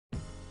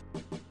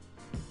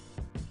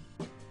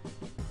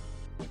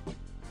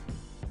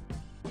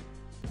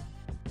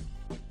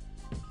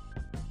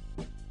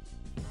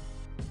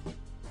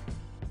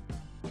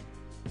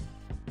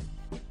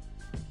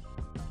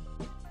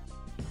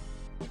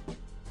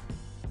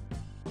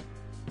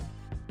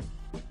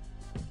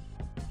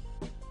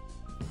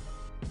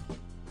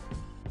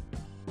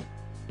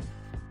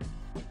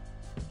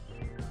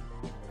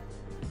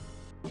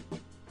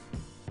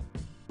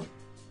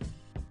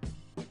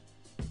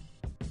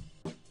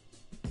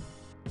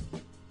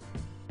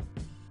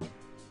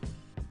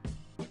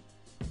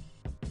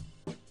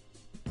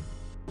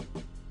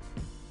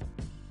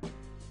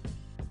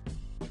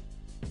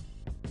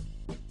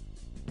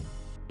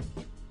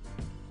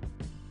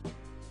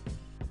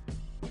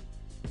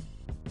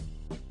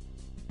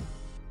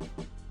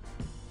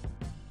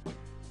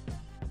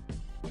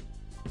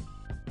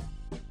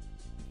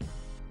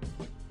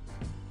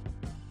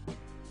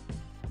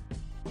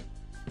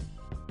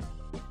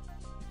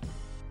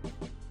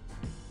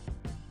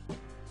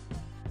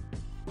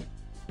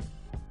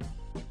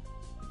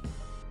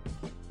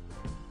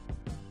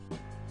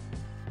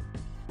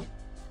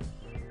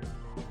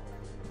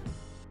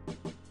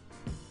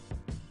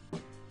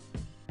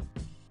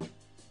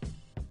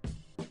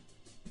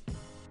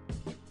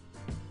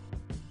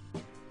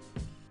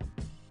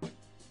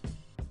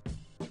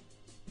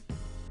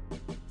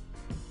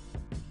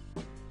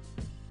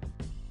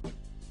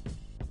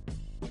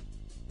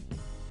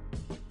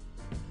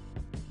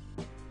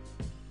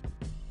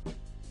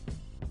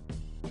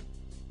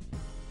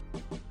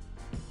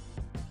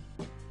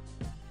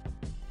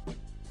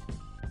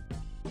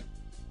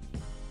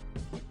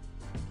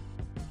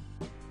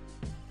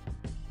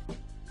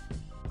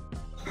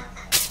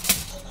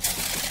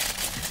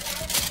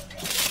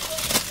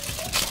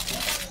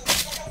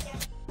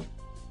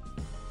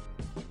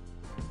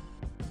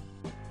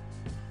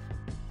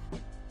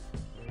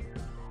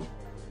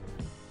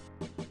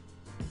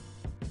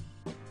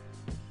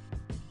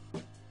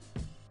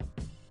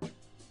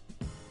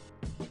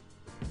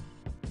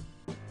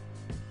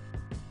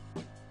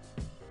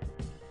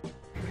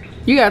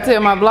You gotta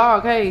tell my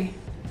vlog, hey.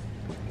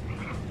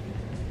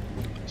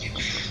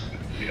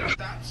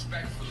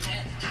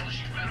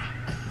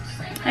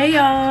 Hey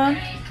y'all.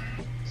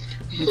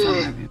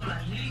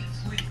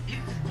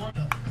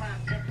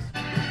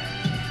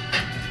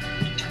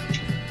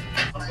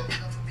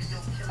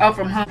 Oh,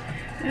 from home.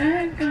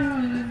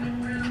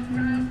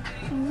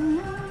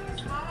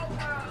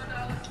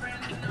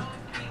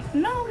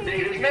 No.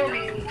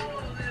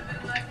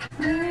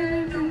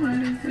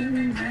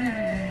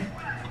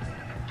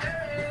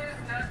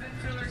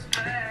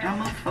 I'm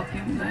a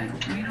fucking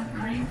black man.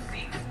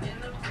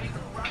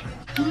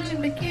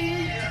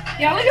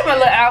 Y'all look at my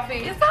little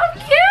outfit. It's so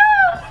cute.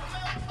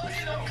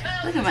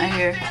 Look at my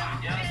hair.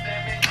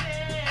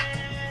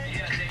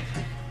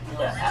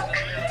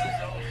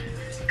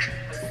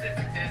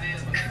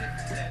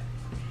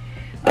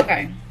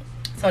 Okay,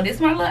 so this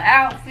is my little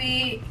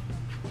outfit.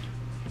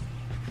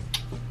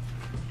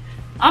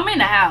 I'm in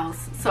the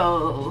house,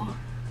 so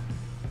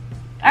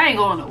I ain't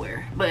going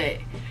nowhere. But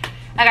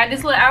I got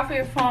this little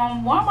outfit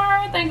from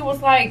Walmart. I think it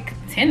was like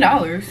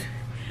 $10.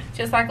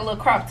 Just like a little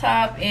crop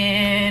top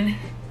and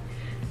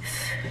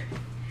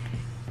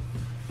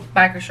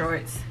biker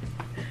shorts.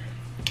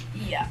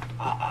 Yeah.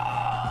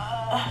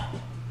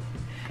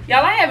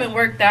 Y'all, I haven't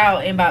worked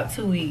out in about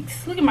 2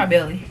 weeks. Look at my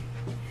belly.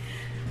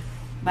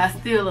 But I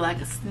still look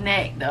like a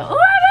snack though. Oh,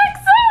 I look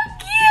so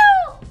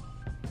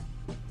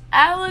cute.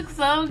 I look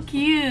so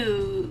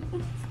cute.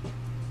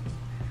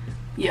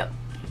 Yep.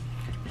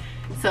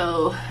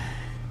 So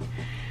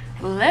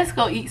let's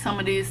go eat some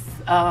of this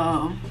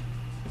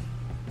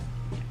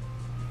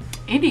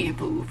Indian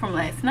food from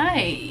last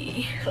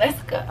night.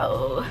 Let's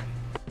go.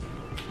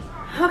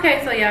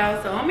 Okay, so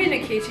y'all, so I'm in the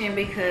kitchen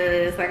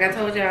because like I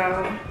told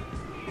y'all,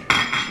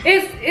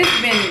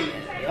 it's been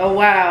a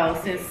while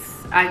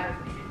since I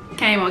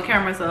came on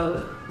camera,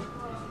 so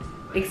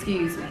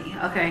excuse me.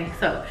 Okay,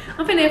 so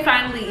I'm finna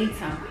finally eat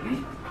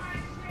something.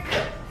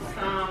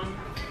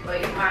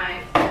 Like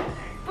my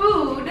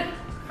food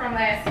from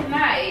last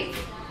night,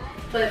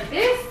 but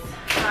this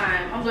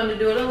time I'm gonna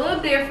do it a little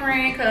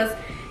different because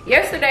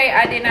yesterday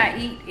I did not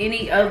eat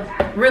any of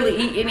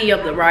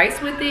the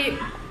rice with it.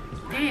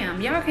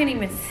 Damn, y'all can't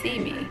even see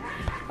me.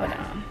 Hold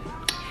on.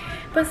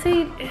 But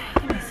see,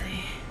 let me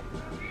see.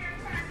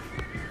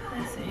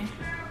 Let's see.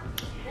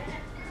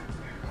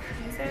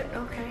 Is that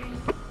okay?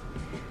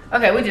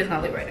 Okay, we're just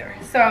gonna leave right there.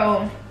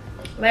 So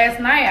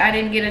last night I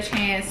didn't get a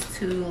chance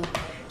to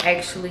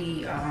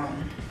actually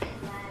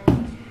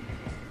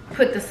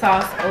put the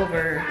sauce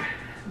over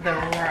the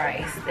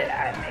rice that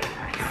I made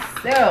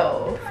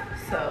myself.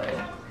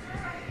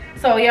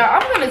 So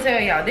y'all, I'm gonna tell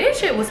y'all, this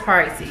shit was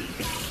pricey.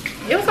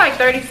 It was like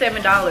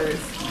 $37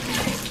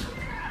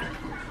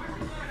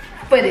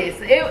 for this.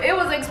 It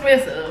was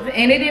expensive,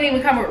 and it didn't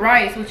even come with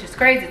rice, which is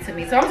crazy to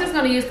me. So I'm just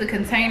gonna use the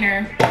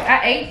container.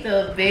 I ate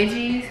the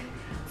veggies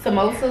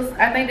samosas,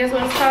 I think that's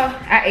what it's called.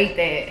 I ate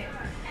that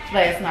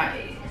last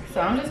night.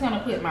 So I'm just gonna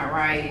put my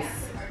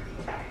rice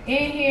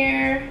in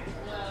here,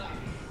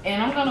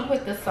 and I'm gonna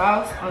put the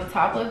sauce on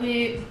top of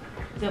it,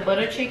 the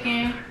butter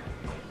chicken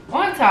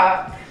on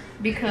top,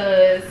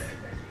 because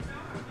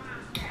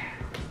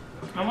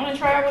I want to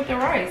try it with the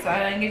rice.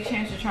 I didn't get a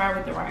chance to try it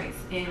with the rice.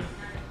 And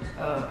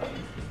hold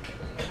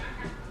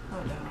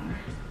on.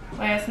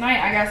 Last night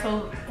I got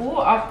so full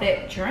off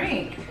that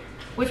drink,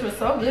 which was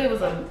so good. It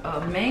was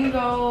a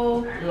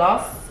mango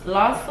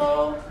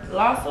lasso.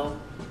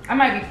 I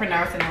might be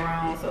pronouncing it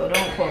wrong, so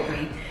don't quote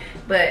me.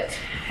 But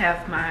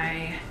have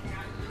my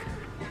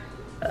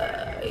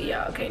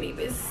y'all can't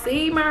even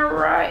see my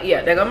rice.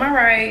 Yeah, there go my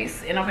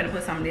rice, and I'm gonna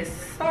put some of this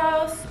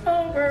sauce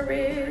over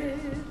it.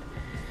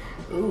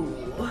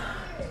 Ooh.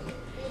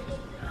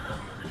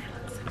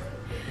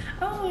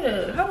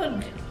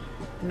 Oh,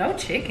 no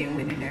chicken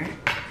went in there.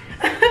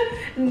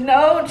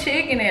 No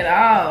chicken at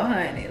all,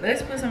 honey.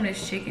 Let's put some of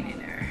this chicken in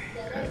there.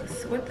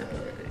 Cause what the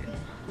fuck?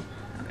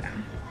 Okay.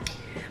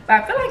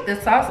 But I feel like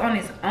the sauce on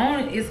its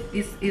own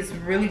is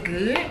really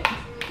good.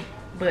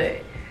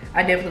 But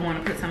I definitely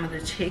want to put some of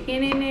the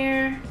chicken in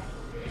there.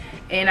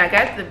 And I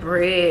got the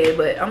bread,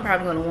 but I'm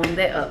probably gonna warm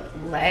that up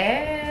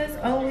last,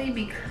 only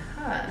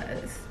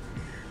because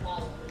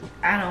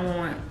I don't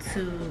want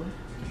to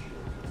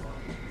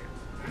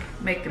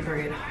make the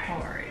bread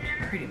hard,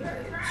 pretty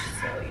much.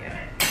 So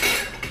yeah.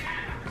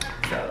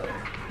 So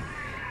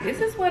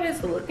this is what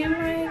it's looking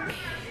like.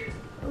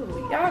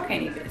 Ooh, y'all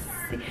can't even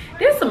see.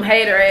 This some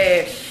hater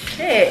ass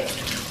shit.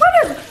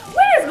 What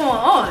is going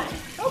on?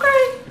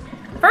 Okay.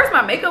 First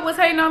my makeup was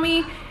hating on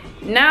me.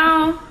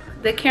 Now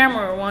the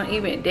camera won't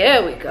even.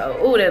 There we go.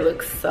 Ooh, that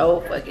looks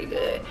so fucking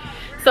good.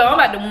 So I'm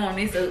about to warm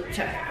this up,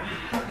 child.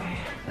 Okay.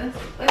 Let's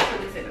put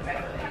this in the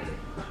back.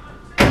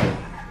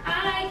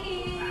 I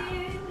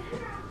can.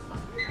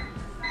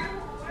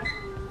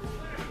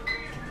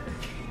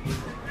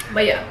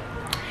 But yeah,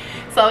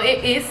 so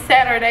it is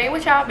Saturday.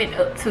 What y'all been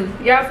up to?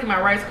 Y'all see my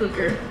rice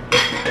cooker?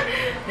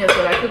 That's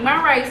what I cook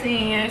my rice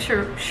in.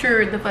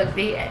 Sure the fuck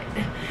did.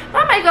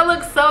 My makeup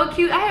looks so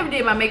cute. I haven't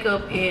did my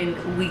makeup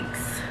in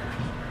weeks.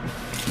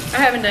 I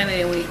haven't done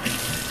it in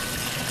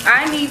weeks.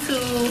 I need to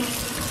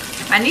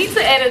I need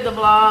to edit the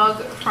vlog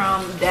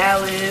from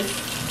Dallas.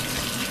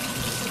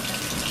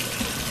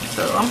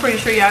 So I'm pretty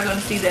sure y'all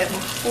gonna see that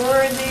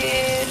before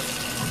this.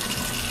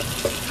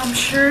 I'm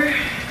sure.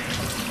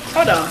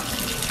 Hold on.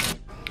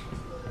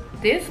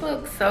 This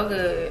looks so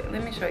good.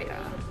 Let me show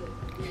y'all.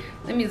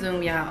 Let me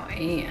zoom y'all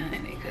in,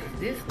 honey, because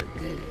this looks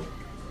good.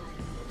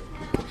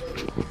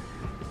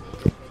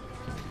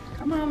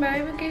 Come on,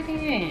 baby, get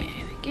in.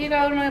 Get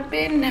on up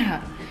in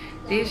now.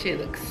 This shit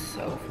looks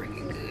so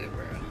freaking good,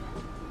 bro.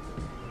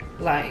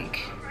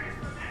 Like,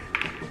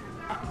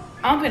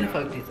 I'm finna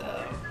fuck this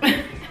up.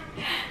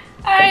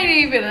 I ain't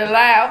even gonna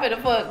lie. I'm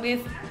finna fuck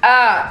this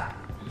up.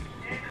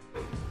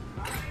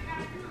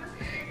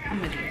 I'm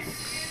gonna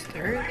just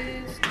stir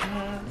this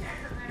up.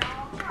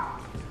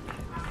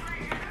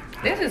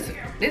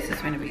 This is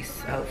gonna be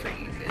so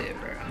freaking good,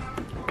 bro.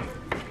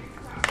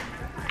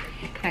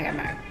 I got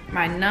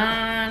my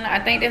naan. I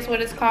think that's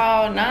what it's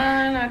called,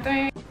 naan, I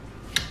think.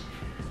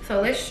 So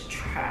let's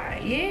try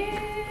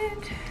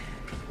it.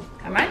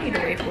 I might need to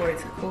wait for it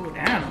to cool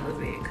down a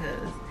little bit,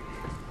 cause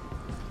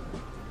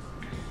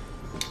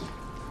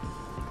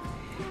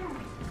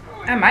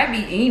I might be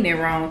eating it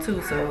wrong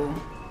too. So,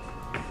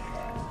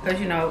 cause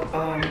you know,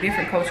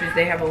 different cultures,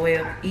 they have a way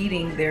of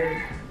eating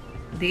their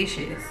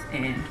dishes,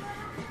 and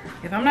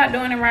if I'm not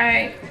doing it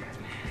right,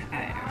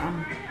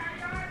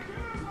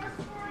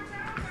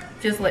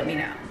 just let me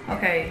know,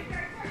 okay?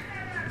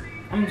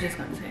 I'm just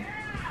gonna say.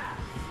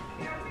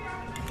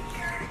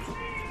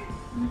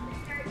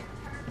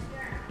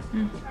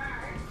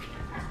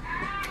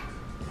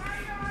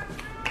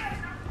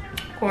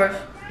 Of course,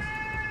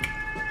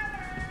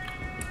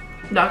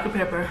 Dr.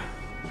 Pepper.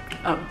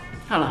 Oh,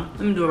 hold on, let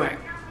me do it right.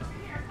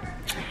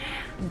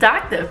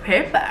 Dr.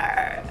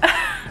 Pepper.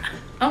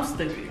 I'm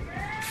stupid.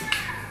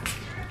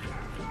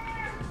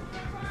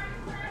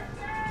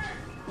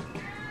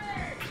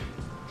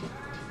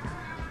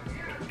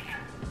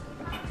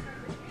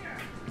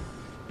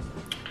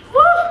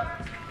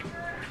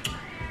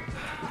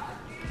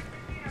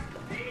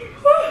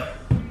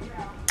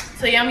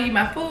 So yeah, I'm gonna eat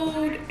my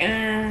food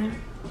and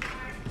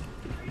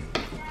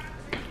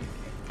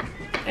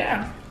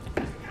yeah,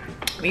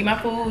 eat my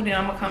food and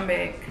I'm gonna come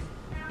back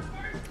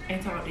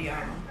and talk to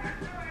y'all.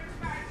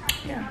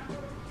 Yeah.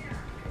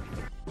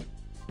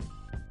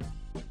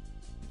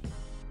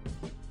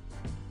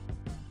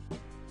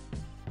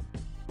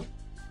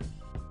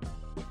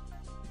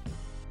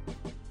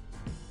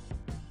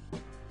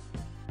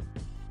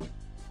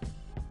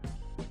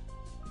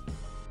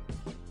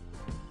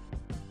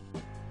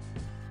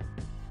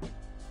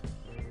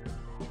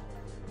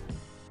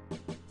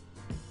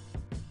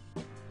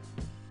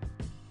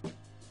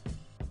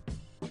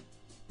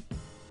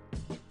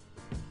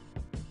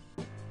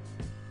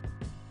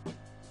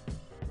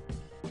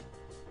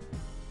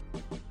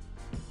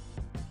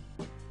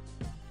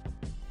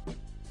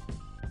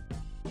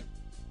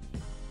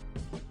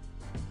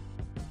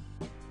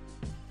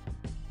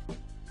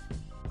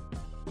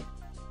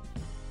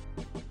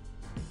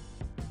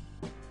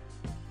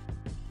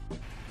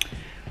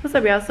 What's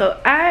up, y'all? So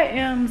I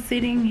am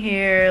sitting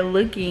here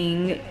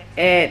looking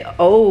at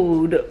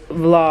old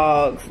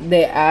vlogs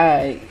that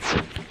I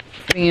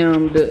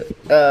filmed in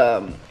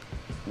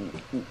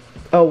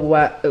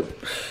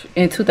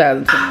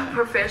 2020.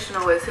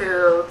 Professional as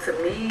hell to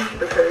me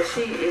because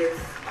she is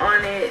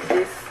on it.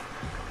 This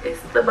is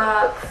the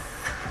box.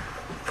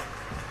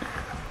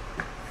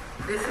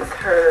 This is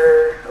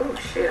her. Oh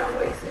shit, I'm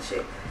wasting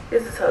shit.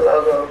 This is her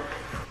logo.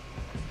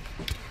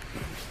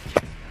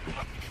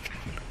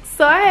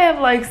 So I have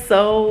like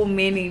so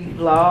many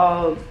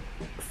vlogs,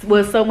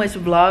 well, so much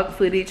vlog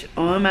footage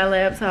on my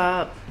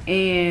laptop,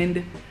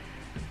 and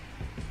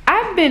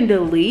I've been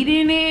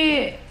deleting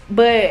it,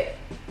 but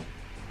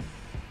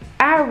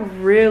I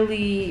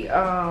really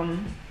I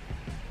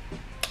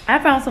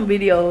found some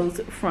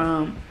videos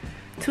from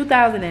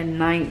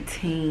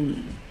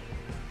 2019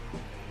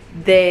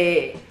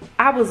 that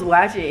I was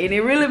watching, and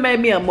it really made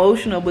me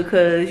emotional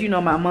because, you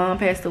know, my mom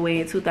passed away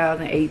in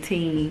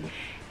 2018.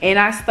 And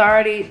I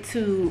started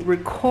to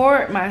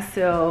record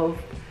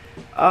myself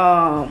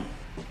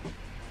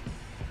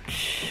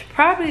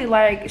probably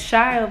like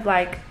shy of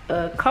like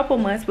a couple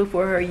months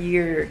before her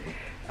year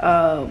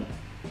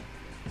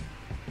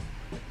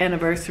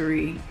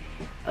anniversary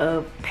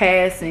of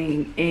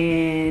passing.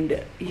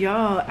 And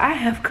y'all, I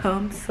have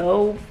come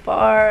so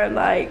far.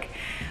 Like,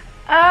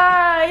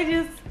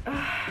 it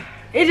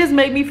just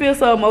made me feel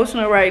so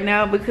emotional right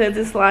now because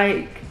it's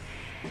like,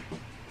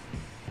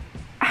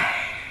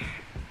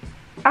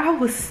 I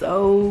was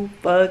so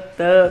fucked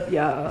up,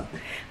 y'all.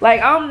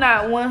 Like, I'm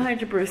not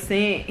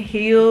 100%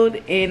 healed,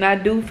 and I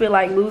do feel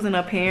like losing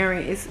a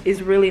parent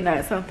is really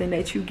not something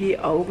that you get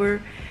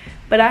over.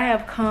 But I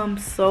have come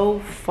so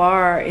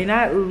far, and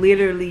I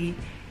literally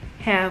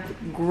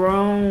have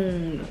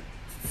grown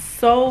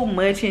so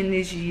much in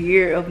this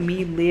year of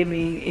me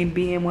living and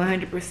being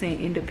 100%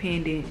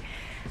 independent.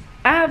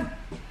 I've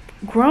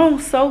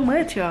grown so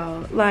much,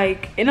 y'all.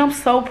 Like, and I'm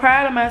so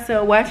proud of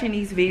myself. Watching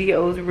these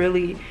videos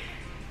really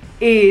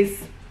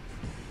is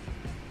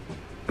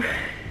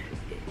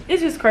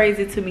it's just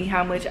crazy to me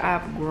how much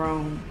I've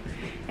grown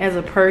as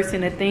a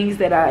person. The things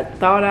that I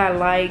thought I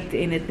liked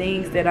and the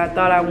things that I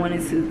thought I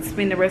wanted to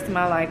spend the rest of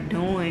my life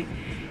doing,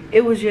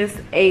 it was just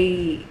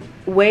a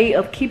way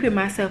of keeping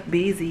myself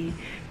busy,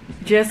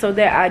 just so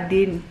that I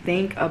didn't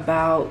think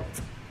about,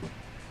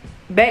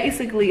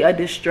 basically a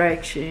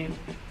distraction.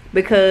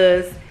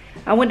 Because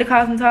I went to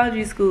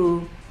cosmetology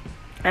school,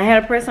 I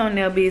had a press-on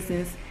nail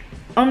business.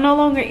 I'm no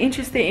longer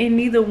interested in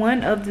neither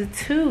one of the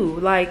two.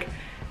 Like,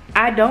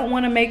 I don't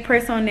want to make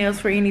press-on nails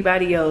for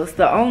anybody else.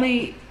 The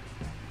only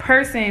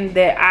person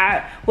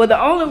that the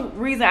only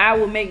reason I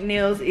would make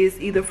nails is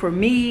either for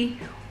me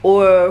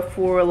or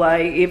for,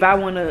 like, if I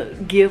want to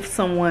give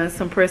someone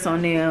some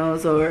press-on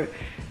nails, or,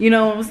 you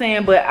know what I'm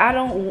saying? But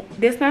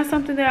that's not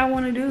something that I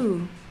want to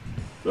do.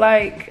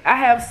 Like, I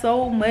have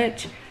so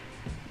much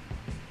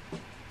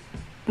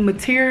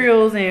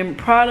materials and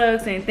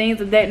products and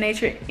things of that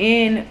nature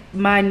in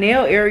my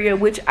nail area,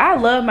 which I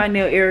love my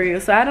nail area,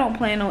 so I don't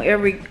plan on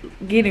ever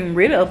getting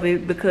rid of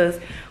it, because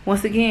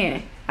once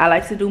again, I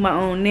like to do my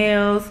own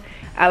nails.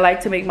 I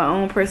like to make my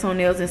own press-on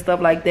nails and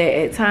stuff like that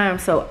at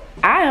times. So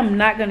I am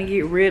not going to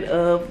get rid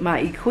of my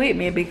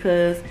equipment,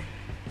 because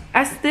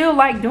I still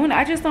like doing it.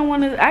 I just don't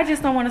want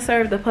to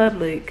serve the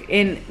public.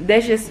 And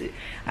that's just,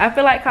 I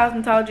feel like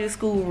cosmetology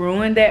school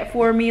ruined that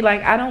for me.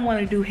 Like, I don't want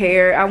to do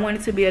hair. I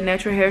wanted to be a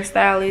natural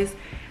hairstylist,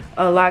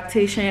 a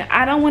loctician.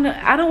 I don't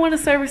want to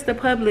service the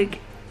public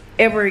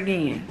ever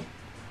again.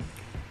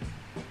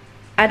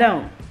 I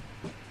don't.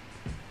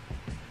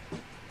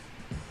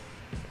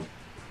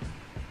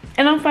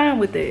 And I'm fine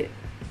with it.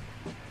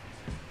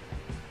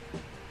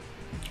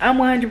 I'm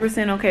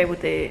 100% okay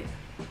with it.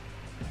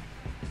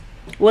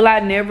 Will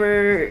I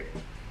never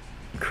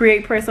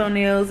create press-on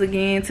nails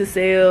again to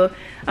sell?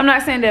 I'm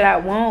not saying that I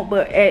won't,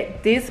 but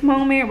at this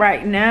moment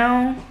right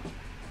now,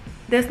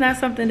 that's not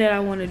something that I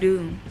want to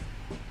do.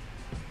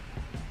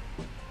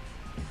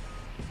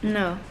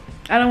 No,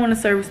 I don't want to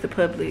service the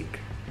public.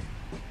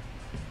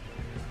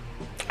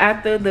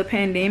 After the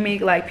pandemic,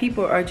 like,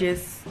 people are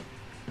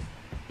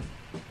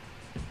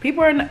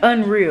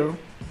unreal.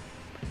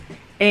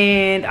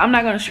 And I'm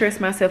not going to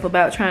stress myself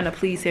about trying to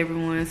please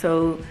everyone.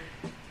 So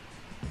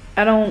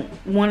I don't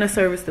want to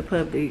service the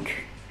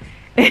public.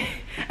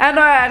 I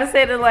know I had to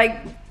say it like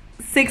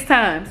 6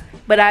 times,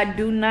 but I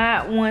do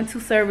not want to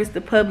service the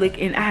public,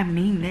 and I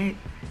mean that.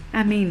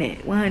 I mean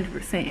that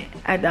 100%.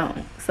 I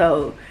don't.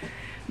 So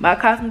my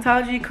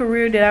cosmetology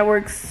career that I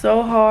worked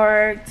so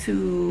hard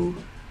to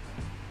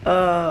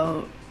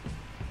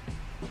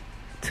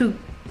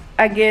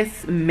I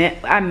guess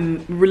I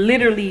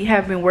literally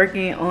have been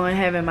working on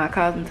having my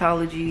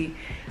cosmetology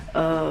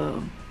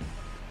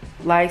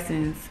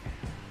license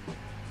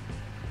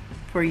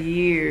for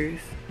years,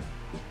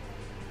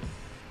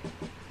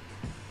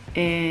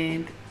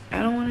 and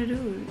I don't want to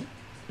do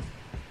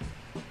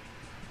it.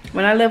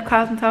 When I left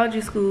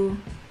cosmetology school,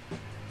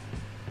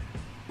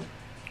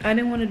 I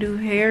didn't want to do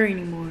hair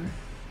anymore.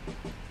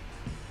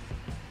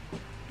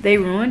 They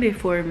ruined it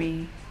for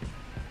me,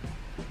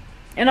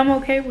 and I'm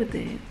okay with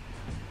it.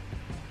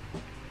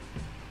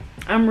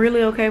 I'm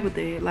really okay with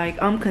it. Like,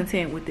 I'm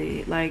content with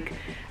it. Like,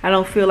 I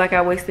don't feel like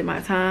I wasted my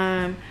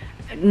time.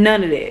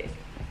 None of that.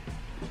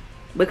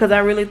 Because I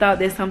really thought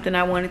that's something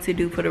I wanted to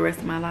do for the rest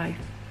of my life.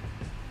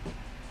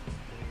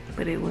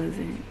 But it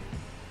wasn't.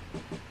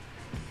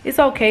 It's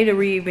okay to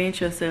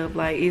reinvent yourself.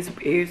 Like,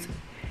 it's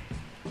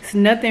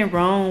nothing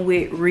wrong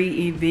with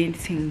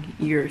reinventing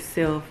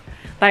yourself.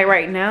 Like,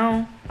 right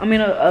now, I'm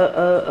in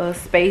a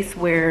space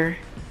where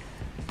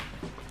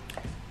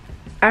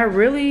I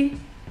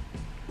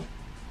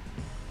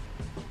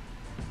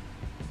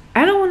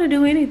don't want to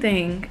do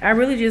anything. I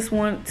really just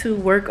want to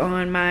work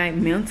on my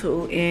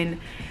mental and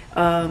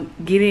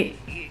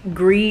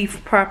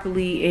grieve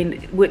properly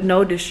and with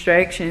no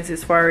distractions,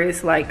 as far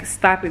as like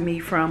stopping me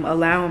from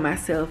allowing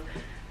myself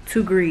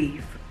to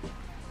grieve.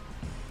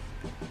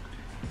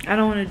 I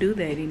don't want to do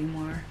that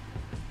anymore.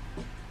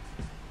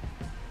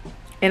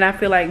 And I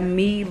feel like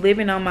me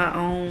living on my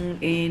own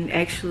and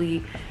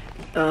actually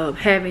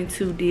having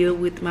to deal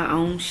with my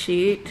own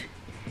shit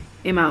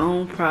and my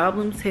own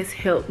problems has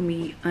helped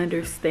me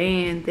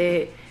understand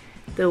that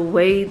the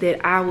way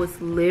that I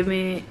was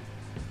living,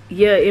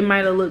 yeah, it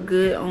might have looked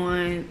good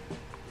on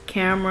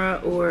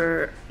camera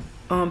or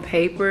on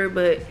paper,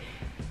 but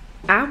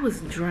I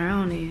was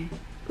drowning.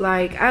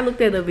 Like, I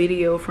looked at a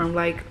video from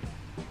like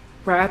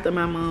right after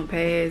my mom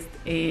passed,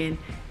 and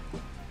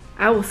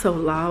I was so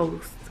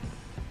lost.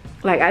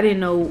 Like, I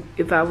didn't know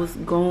if I was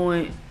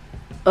going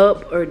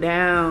up or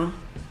down.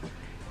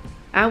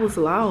 I was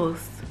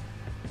lost.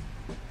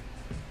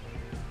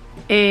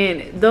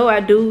 And though I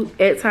do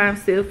at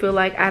times still feel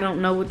like I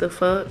don't know what the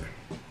fuck,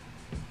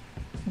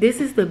 this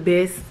is the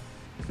best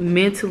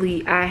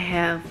mentally I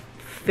have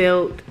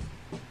felt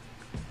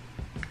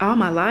all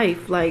my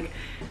life. Like,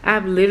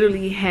 I've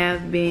literally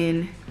have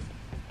been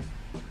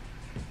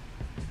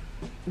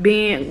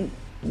being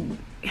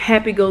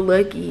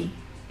happy-go-lucky,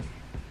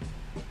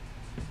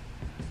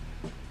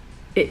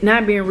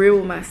 not being real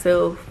with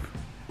myself,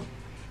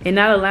 and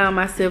not allowing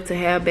myself to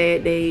have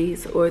bad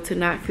days or to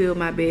not feel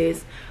my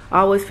best.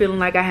 Always feeling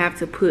like I have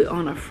to put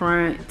on a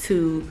front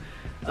to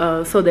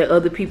so that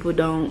other people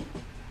don't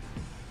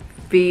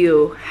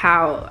feel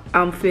how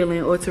I'm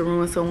feeling or to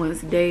ruin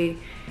someone's day.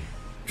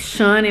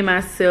 Shunning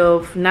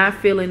myself, not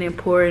feeling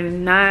important,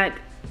 not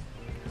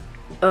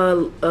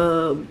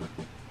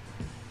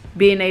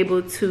being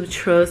able to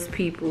trust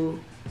people.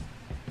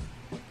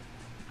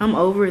 I'm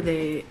over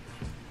that.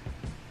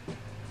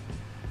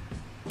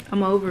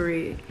 I'm over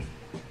it.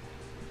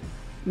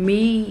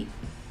 Me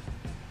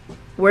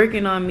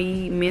working on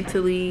me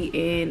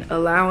mentally and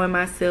allowing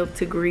myself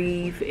to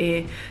grieve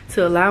and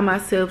to allow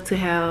myself to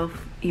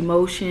have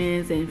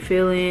emotions and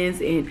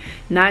feelings and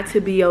not to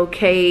be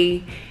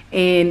okay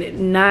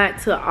and not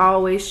to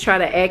always try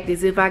to act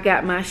as if I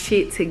got my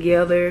shit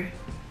together.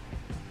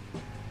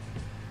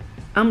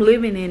 I'm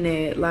living in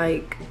that.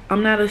 Like,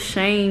 I'm not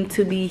ashamed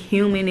to be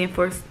human, and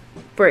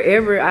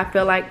forever I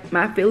felt like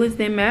my feelings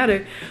didn't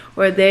matter,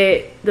 or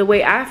that the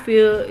way I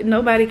feel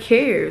nobody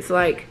cares.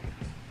 Like,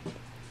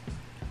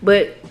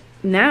 but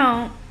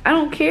now I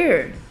don't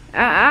care.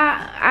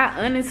 I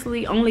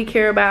honestly only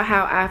care about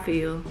how I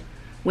feel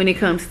when it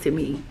comes to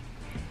me.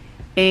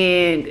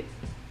 And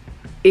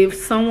if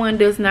someone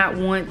does not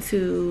want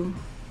to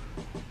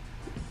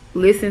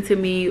listen to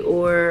me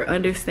or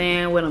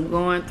understand what I'm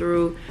going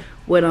through,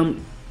 what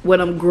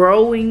I'm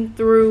growing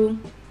through,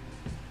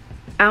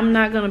 I'm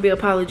not going to be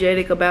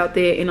apologetic about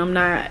that, and I'm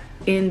not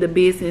in the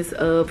business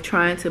of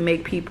trying to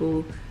make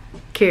people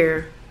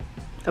care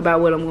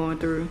about what I'm going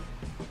through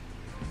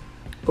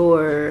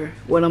or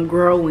what I'm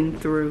growing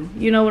through.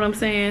 You know what I'm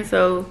saying?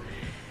 So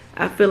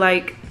I feel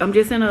like I'm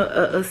just in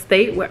a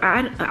state where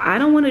I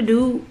don't want to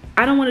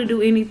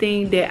do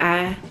anything that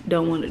I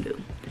don't want to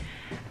do.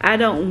 I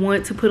don't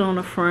want to put on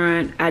a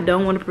front. I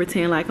don't want to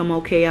pretend like I'm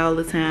okay all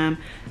the time.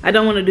 I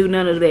don't want to do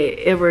none of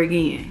that ever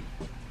again.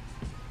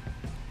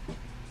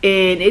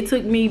 And it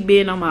took me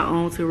being on my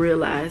own to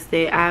realize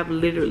that I've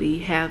literally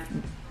have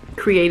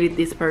created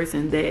this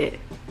person that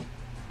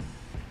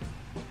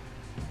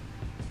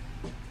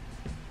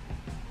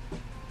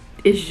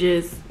is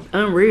just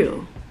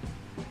unreal.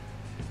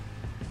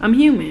 I'm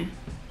human.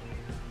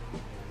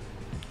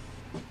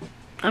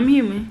 I'm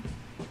human.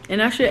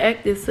 And I should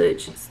act as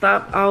such.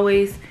 Stop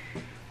always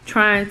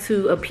trying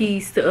to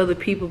appease to other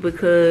people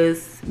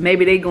because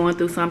maybe they going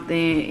through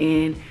something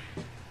and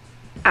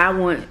I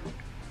want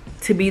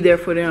to be there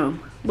for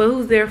them. But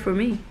who's there for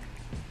me?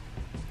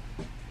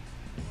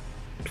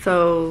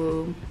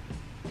 So,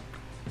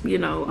 you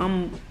know,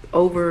 I'm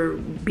over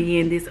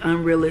being this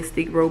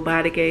unrealistic,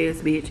 robotic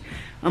ass bitch.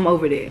 I'm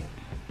over that.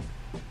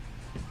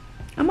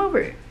 I'm over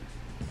it.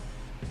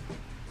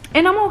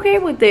 And I'm okay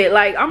with that.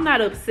 Like, I'm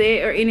not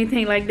upset or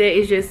anything like that.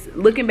 It's just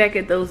looking back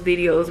at those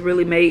videos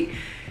really made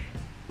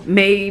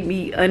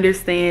me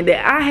understand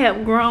that I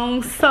have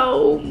grown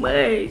so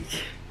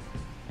much.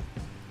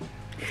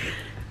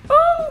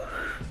 Oh.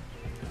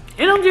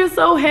 And I'm just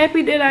so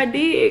happy that I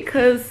did,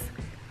 because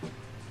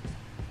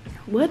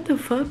what the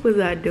fuck was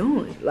I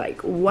doing?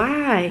 Like,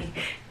 why?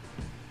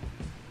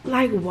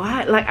 Like,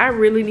 why? Like, I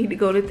really need to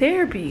go to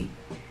therapy.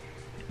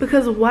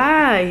 Because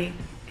why?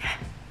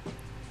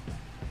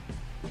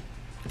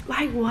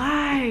 Like,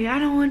 why? I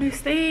don't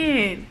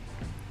understand.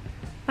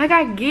 Like,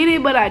 I get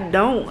it, but I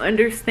don't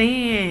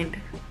understand.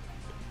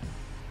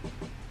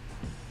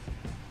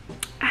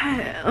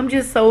 I'm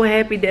just so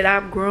happy that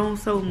I've grown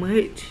so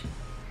much.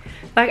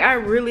 Like, I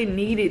really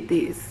needed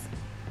this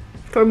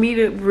for me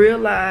to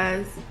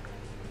realize,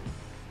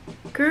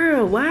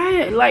 girl,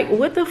 why? Like,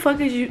 what the fuck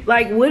is you,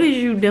 like, what is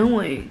you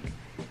doing?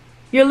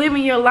 You're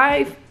living your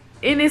life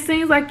and it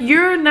seems like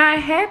you're not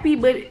happy,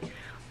 but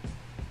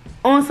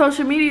on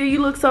social media you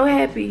look so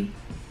happy.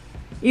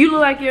 You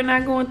look like you're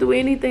not going through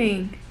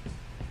anything.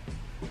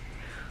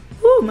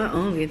 Ooh, my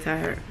arm getting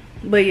tired.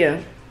 But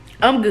yeah,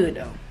 I'm good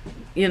though.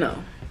 You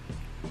know,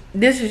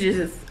 this is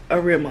just a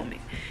real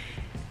moment.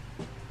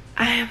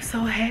 I am so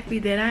happy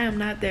that I am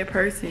not that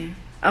person.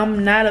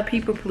 I'm not a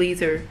people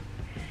pleaser.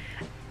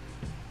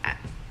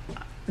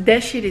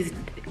 That shit is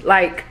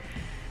like,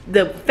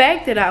 the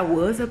fact that I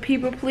was a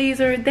people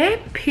pleaser,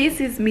 that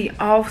pisses me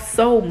off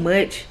so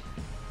much.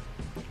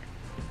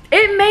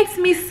 It makes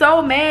me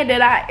so mad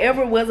that I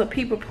ever was a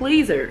people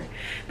pleaser.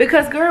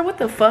 Because, girl, what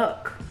the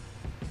fuck?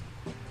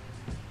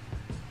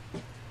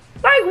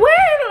 Like,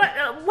 where? Like,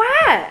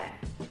 why?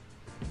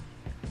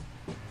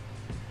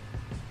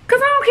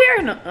 Because I don't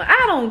care. No,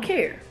 I don't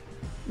care.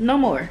 No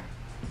more.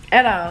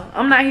 At all.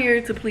 I'm not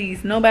here to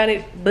please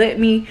nobody but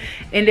me.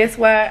 And that's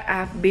why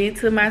I've been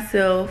to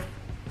myself.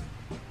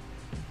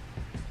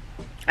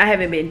 I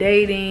haven't been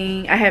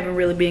dating. I haven't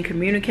really been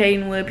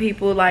communicating with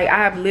people. Like,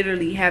 I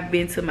literally have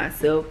been to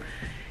myself.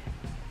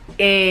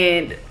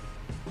 And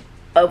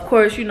of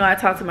course, you know, I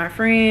talk to my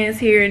friends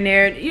here and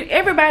there.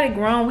 Everybody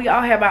grown. We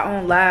all have our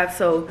own lives.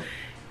 So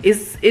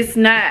it's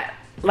not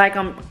like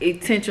I'm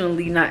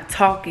intentionally not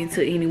talking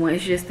to anyone.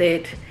 It's just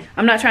that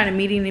I'm not trying to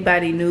meet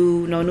anybody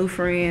new. No new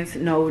friends.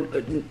 No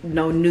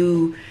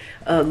new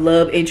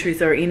love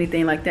interests or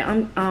anything like that.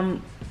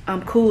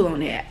 I'm cool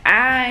on that.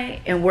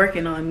 I am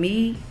working on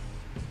me,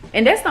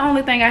 and that's the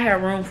only thing I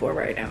have room for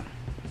right now.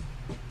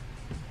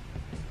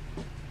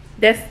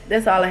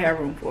 That's all I have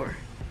room for.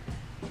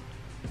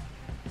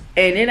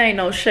 And it ain't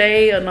no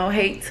shade or no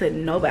hate to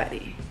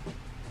nobody.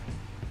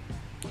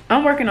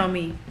 I'm working on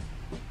me,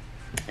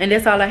 and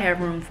that's all I have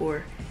room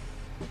for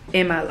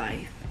in my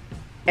life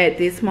at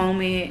this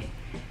moment.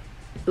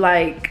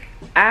 Like,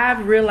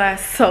 I've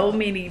realized so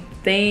many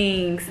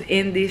things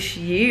in this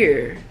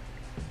year.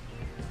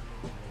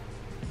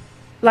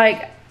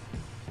 Like,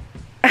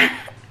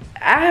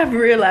 I've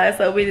realized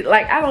so many.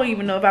 Like, I don't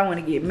even know if I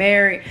want to get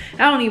married.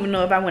 I don't even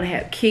know if I want to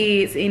have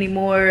kids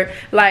anymore.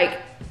 Like,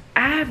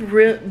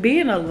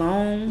 being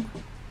alone,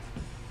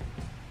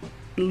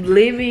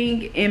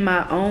 living in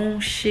my own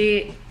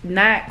shit,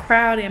 not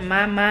crowding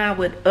my mind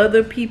with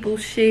other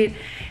people's shit,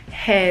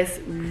 has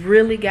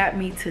really got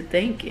me to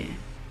thinking.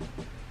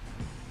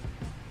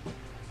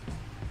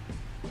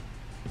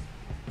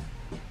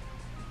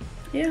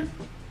 Yeah.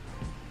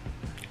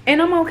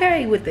 And I'm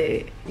okay with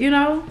it. You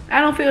know,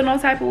 I don't feel no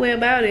type of way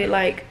about it.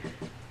 Like,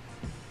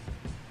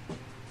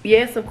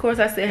 yes, of course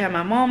I still have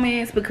my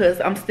moments because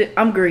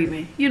I'm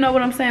grieving. You know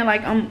what I'm saying?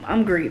 Like,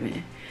 I'm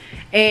grieving.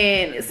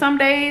 And some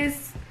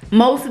days,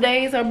 most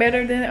days are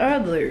better than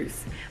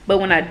others. But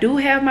when I do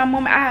have my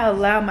moment, I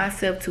allow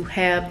myself to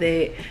have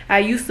that. I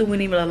used to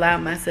wouldn't even allow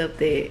myself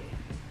that.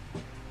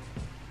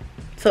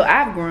 So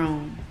I've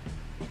grown.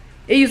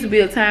 It used to be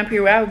a time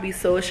period where I would be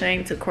so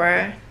ashamed to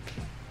cry.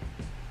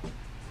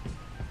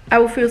 I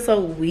would feel so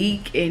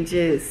weak and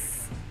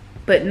just,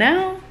 but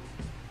now,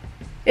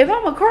 if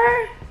I'ma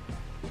cry,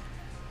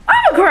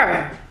 I'ma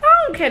cry.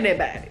 I don't care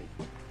about it.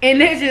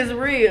 And that's just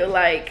real.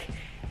 Like,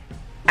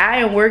 I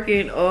am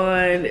working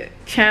on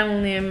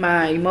channeling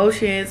my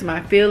emotions,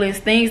 my feelings,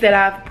 things that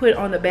I've put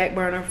on the back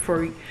burner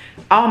for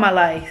all my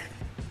life.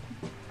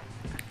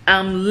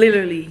 I'm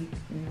literally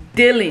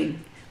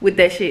dealing with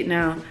that shit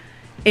now.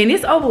 And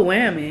it's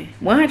overwhelming,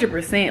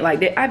 100%.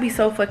 Like, that, I be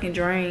so fucking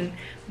drained.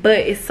 But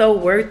it's so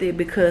worth it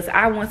because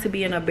I want to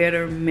be in a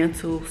better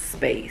mental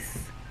space.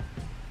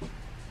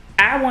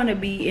 I want to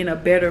be in a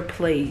better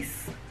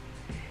place.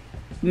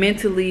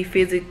 Mentally,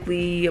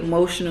 physically,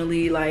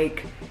 emotionally,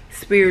 like,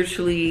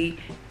 spiritually.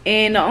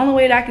 And the only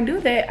way that I can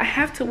do that, I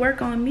have to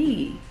work on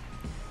me.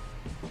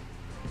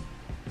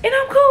 And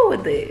I'm cool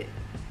with that.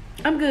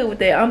 I'm good with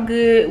that. I'm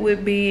good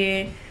with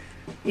being,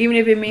 even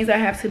if it means I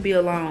have to be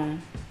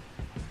alone.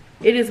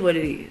 It is what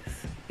it is.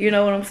 You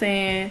know what I'm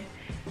saying?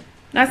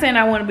 Not saying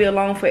I want to be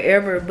alone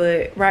forever,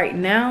 but right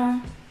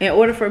now, in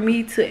order for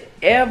me to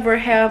ever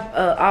have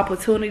an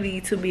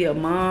opportunity to be a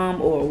mom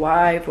or a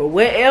wife or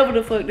whatever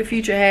the fuck the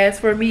future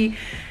has for me,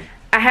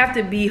 I have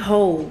to be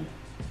whole.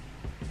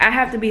 I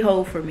have to be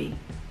whole for me.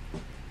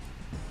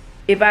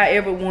 If I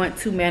ever want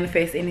to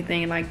manifest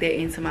anything like that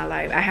into my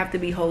life, I have to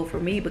be whole for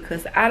me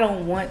because I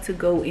don't want to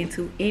go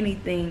into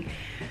anything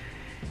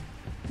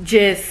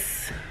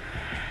just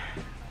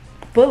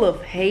full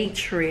of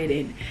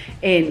hatred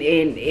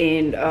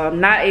and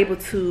not able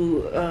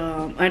to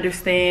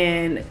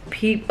understand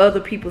other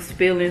people's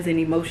feelings and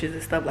emotions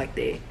and stuff like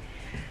that,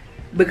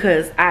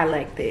 because I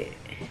like that.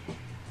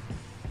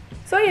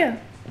 So yeah,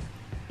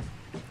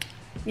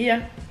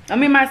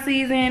 I'm in my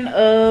season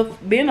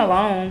of being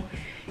alone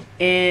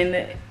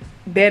and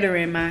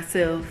bettering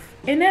myself,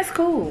 and that's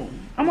cool.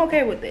 I'm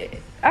okay with that.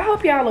 I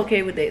hope y'all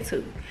okay with that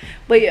too.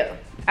 But yeah,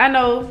 I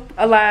know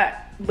a lot,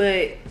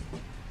 but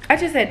I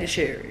just had to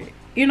share it.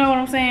 You know what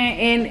I'm saying?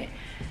 And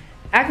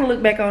I can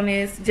look back on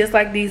this just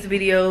like these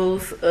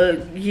videos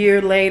a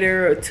year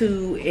later or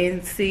two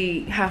and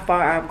see how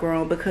far I've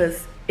grown,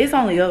 because it's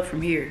only up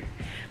from here.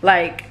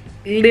 Like,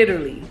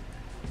 literally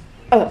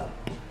up.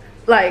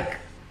 Like,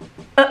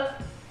 up.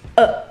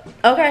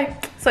 Okay?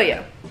 So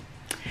yeah,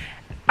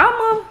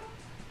 I'm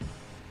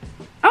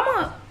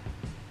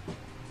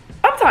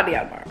talking to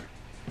y'all tomorrow.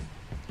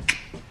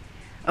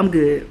 I'm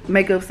good.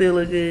 Makeup still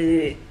look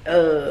good.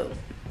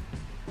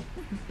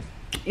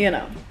 You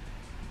know,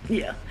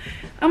 yeah,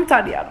 I'm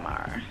talking to y'all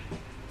tomorrow.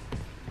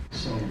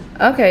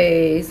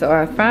 Okay, so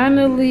I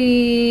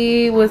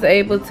finally was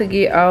able to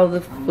get all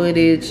the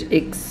footage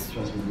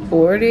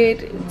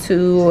exported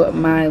to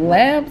my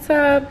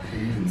laptop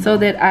so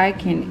that I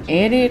can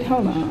edit.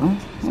 Hold on,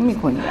 let me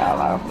clean y'all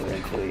off real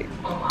quick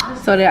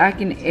so that I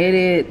can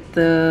edit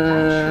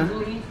the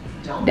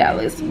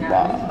Dallas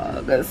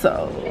vlog.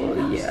 So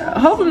yeah,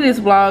 hopefully this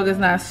vlog is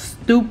not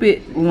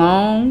stupid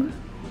long.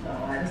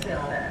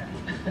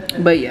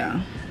 But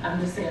yeah,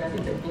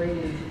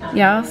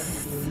 y'all,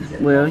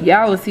 well,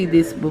 y'all will see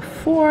this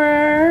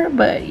before,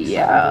 but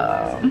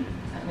yeah.